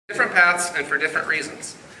Different paths and for different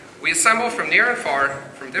reasons. We assemble from near and far,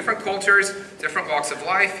 from different cultures, different walks of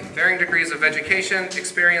life, varying degrees of education,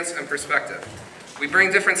 experience, and perspective. We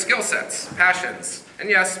bring different skill sets, passions, and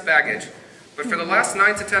yes, baggage. But for the last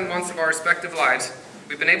 9 to 10 months of our respective lives,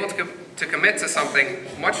 we've been able to commit to something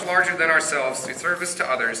much larger than ourselves through service to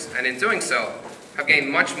others, and in doing so, have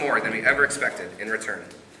gained much more than we ever expected in return.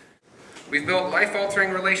 We've built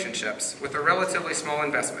life-altering relationships with a relatively small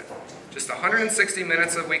investment. Just 160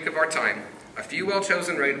 minutes a week of our time, a few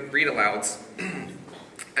well-chosen read-alouds,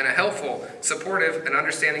 and a helpful, supportive, and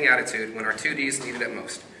understanding attitude when our 2Ds needed it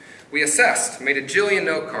most. We assessed, made a jillion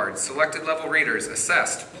note cards, selected level readers,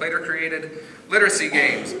 assessed, played or created literacy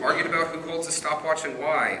games, argued about who holds a stopwatch and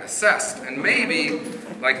why, assessed, and maybe,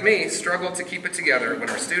 like me, struggled to keep it together when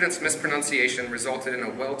our students' mispronunciation resulted in a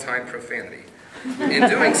well-timed profanity. In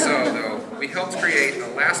doing so, though, we helped create a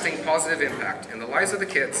lasting positive impact in the lives of the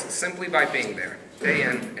kids simply by being there, day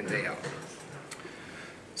in and day out.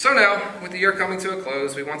 So now, with the year coming to a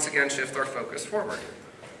close, we once again shift our focus forward.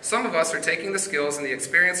 Some of us are taking the skills and the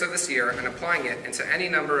experience of this year and applying it into any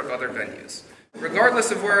number of other venues. Regardless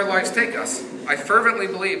of where our lives take us, I fervently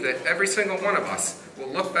believe that every single one of us will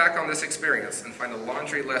look back on this experience and find a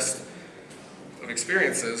laundry list of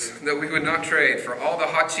experiences that we would not trade for all the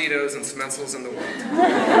hot Cheetos and Smetzels in the world.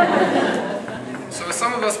 So as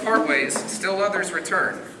some of us part ways, still others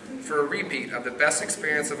return for a repeat of the best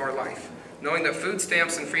experience of our life, knowing that food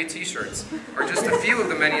stamps and free t-shirts are just a few of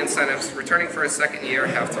the many incentives returning for a second year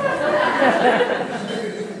have to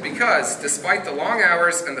offer. Because, despite the long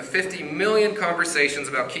hours and the 50 million conversations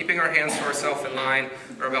about keeping our hands to ourselves in line,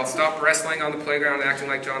 or about stop wrestling on the playground acting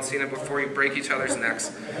like John Cena before you break each other's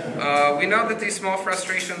necks, we know that these small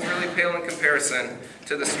frustrations really pale in comparison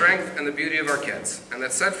to the strength and the beauty of our kids, and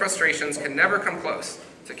that said frustrations can never come close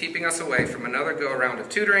to keeping us away from another go-around of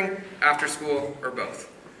tutoring, after school, or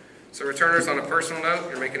both. So returners, on a personal note,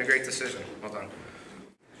 you're making a great decision. Well done.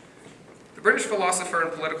 The British philosopher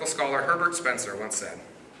and political scholar Herbert Spencer once said,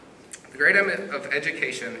 "The great aim of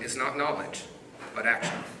education is not knowledge, but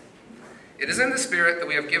action." It is in the spirit that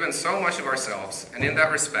we have given so much of ourselves, and in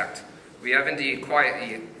that respect, we have indeed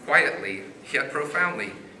quietly, yet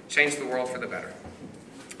profoundly, changed the world for the better.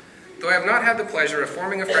 Though I have not had the pleasure of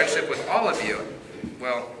forming a friendship with all of you,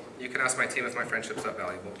 well, you can ask my team if my friendship's that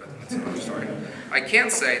valuable, but that's another story. I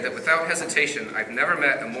can't say that without hesitation, I've never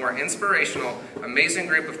met a more inspirational, amazing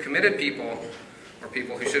group of committed people, or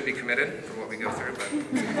people who should be committed for what we go through,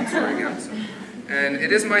 but sorry again. So. And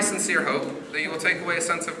it is my sincere hope that you will take away a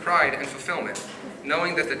sense of pride and fulfillment,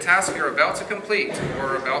 knowing that the task you're about to complete,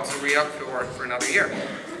 or about to re-up for another year,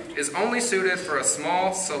 is only suited for a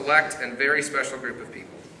small, select, and very special group of people.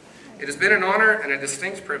 It has been an honor and a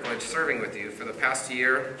distinct privilege serving with you for the past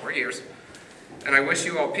year or years, and I wish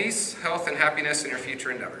you all peace, health, and happiness in your future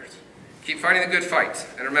endeavors. Keep fighting the good fight,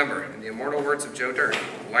 and remember, in the immortal words of Joe Dirt,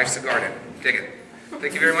 life's a garden. Dig it.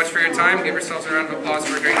 Thank you very much for your time. Give yourselves a round of applause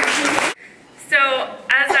for a great year. So,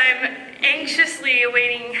 as I'm anxiously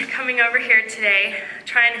awaiting coming over here today,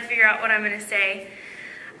 trying to figure out what I'm going to say,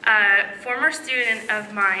 a former student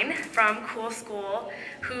of mine from Cool School,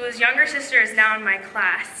 whose younger sister is now in my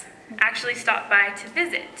class, actually stopped by to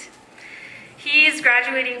visit. He's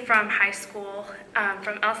graduating from high school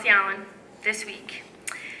from Elsie Allen this week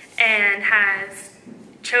and has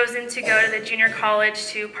chosen to go to the junior college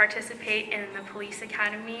to participate in the police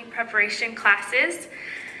academy preparation classes,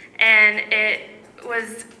 and it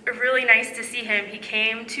was really nice to see him. He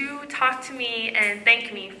came to talk to me and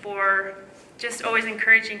thank me for just always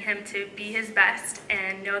encouraging him to be his best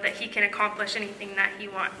and know that he can accomplish anything that he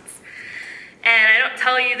wants. And I don't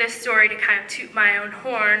tell you this story to kind of toot my own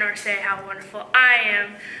horn or say how wonderful I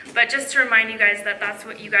am, but just to remind you guys that that's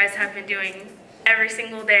what you guys have been doing every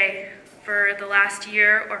single day for the last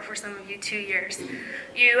year, or for some of you 2 years.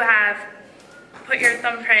 You have put your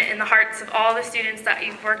thumbprint in the hearts of all the students that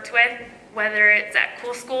you've worked with, whether it's at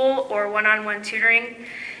Cool School or one-on-one tutoring,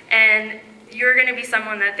 and you're going to be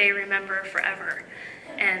someone that they remember forever.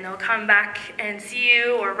 And they'll come back and see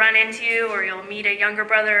you or run into you, or you'll meet a younger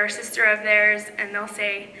brother or sister of theirs and they'll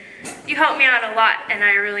say, "You helped me out a lot and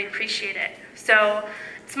I really appreciate it." So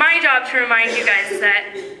it's my job to remind you guys that,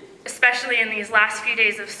 especially in these last few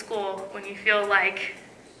days of school, when you feel like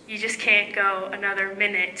you just can't go another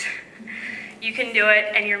minute, you can do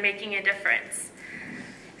it and you're making a difference.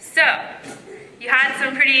 So, you had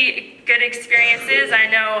some pretty good experiences. I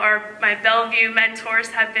know my Bellevue mentors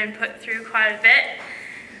have been put through quite a bit.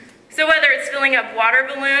 So whether it's filling up water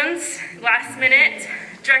balloons last minute,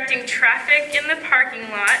 directing traffic in the parking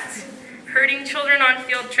lot, herding children on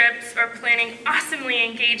field trips, or planning awesomely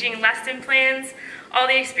engaging lesson plans, all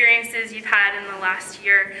the experiences you've had in the last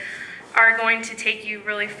year are going to take you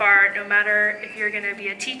really far, no matter if you're going to be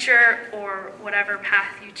a teacher or whatever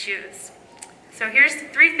path you choose. So here's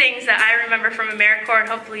 3 things that I remember from AmeriCorps, and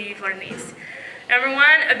hopefully you've learned these. Number 1,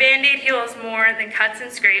 a Band-Aid heals more than cuts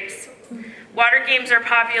and scrapes. Water games are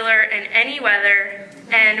popular in any weather,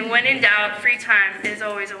 and when in doubt, free time is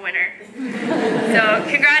always a winner. So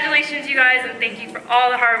congratulations, you guys, and thank you for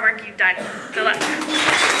all the hard work you've done. Good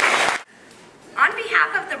luck. On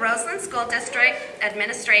behalf of the Roseland School District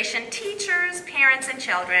Administration, teachers, parents, and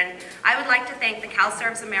children, I would like to thank the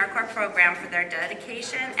CalServes AmeriCorps program for their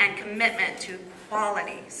dedication and commitment to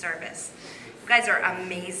quality service. You guys are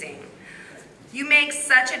amazing. You make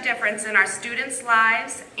such a difference in our students'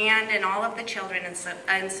 lives and in all of the children in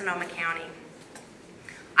Sonoma County.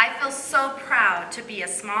 I feel so proud to be a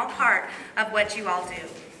small part of what you all do.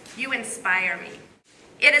 You inspire me.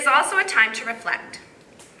 It is also a time to reflect.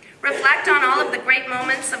 Reflect on all of the great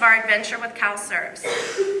moments of our adventure with CalServes.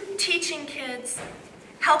 Teaching kids,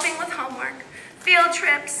 helping with homework, field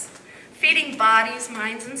trips, feeding bodies,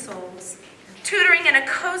 minds, and souls, tutoring in a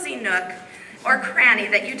cozy nook or cranny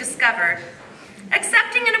that you discovered,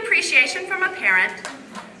 accepting an appreciation from a parent,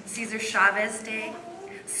 Cesar Chavez Day,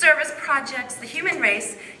 service projects, the human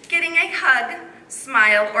race, getting a hug,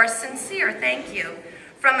 smile, or sincere thank you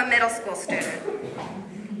from a middle school student.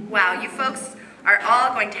 Wow, you folks are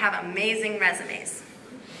all going to have amazing resumes.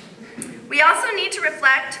 We also need to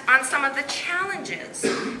reflect on some of the challenges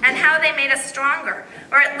and how they made us stronger,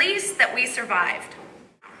 or at least that we survived.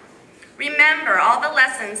 Remember all the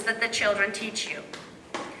lessons that the children teach you.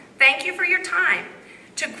 Thank you for your time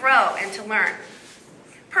to grow and to learn.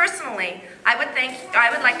 Personally, I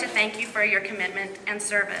would like to thank you for your commitment and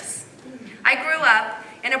service. I grew up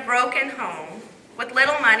in a broken home with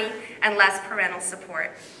little money and less parental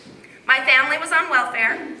support. My family was on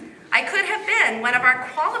welfare. I could have been one of our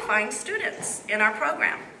qualifying students in our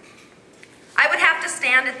program. I would have to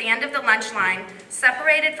stand at the end of the lunch line,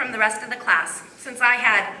 separated from the rest of the class, since I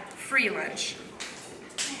had free lunch,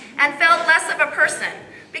 and felt less of a person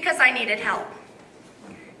because I needed help.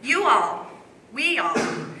 You all, we all,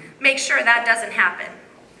 make sure that doesn't happen.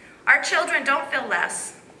 Our children don't feel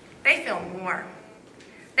less, they feel more.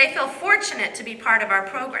 They feel fortunate to be part of our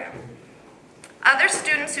program. Other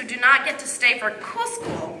students who do not get to stay for cool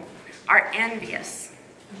school are envious.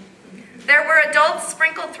 There were adults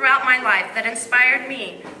sprinkled throughout my life that inspired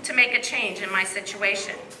me to make a change in my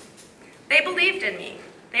situation. They believed in me.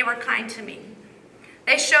 They were kind to me.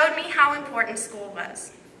 They showed me how important school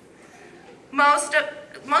was. Most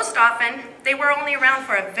often, they were only around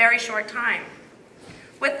for a very short time.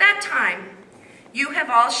 With that time, you have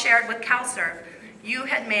all shared with CalServe. You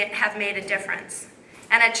have made a difference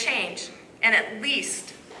and a change in at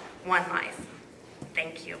least one life.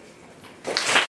 Thank you.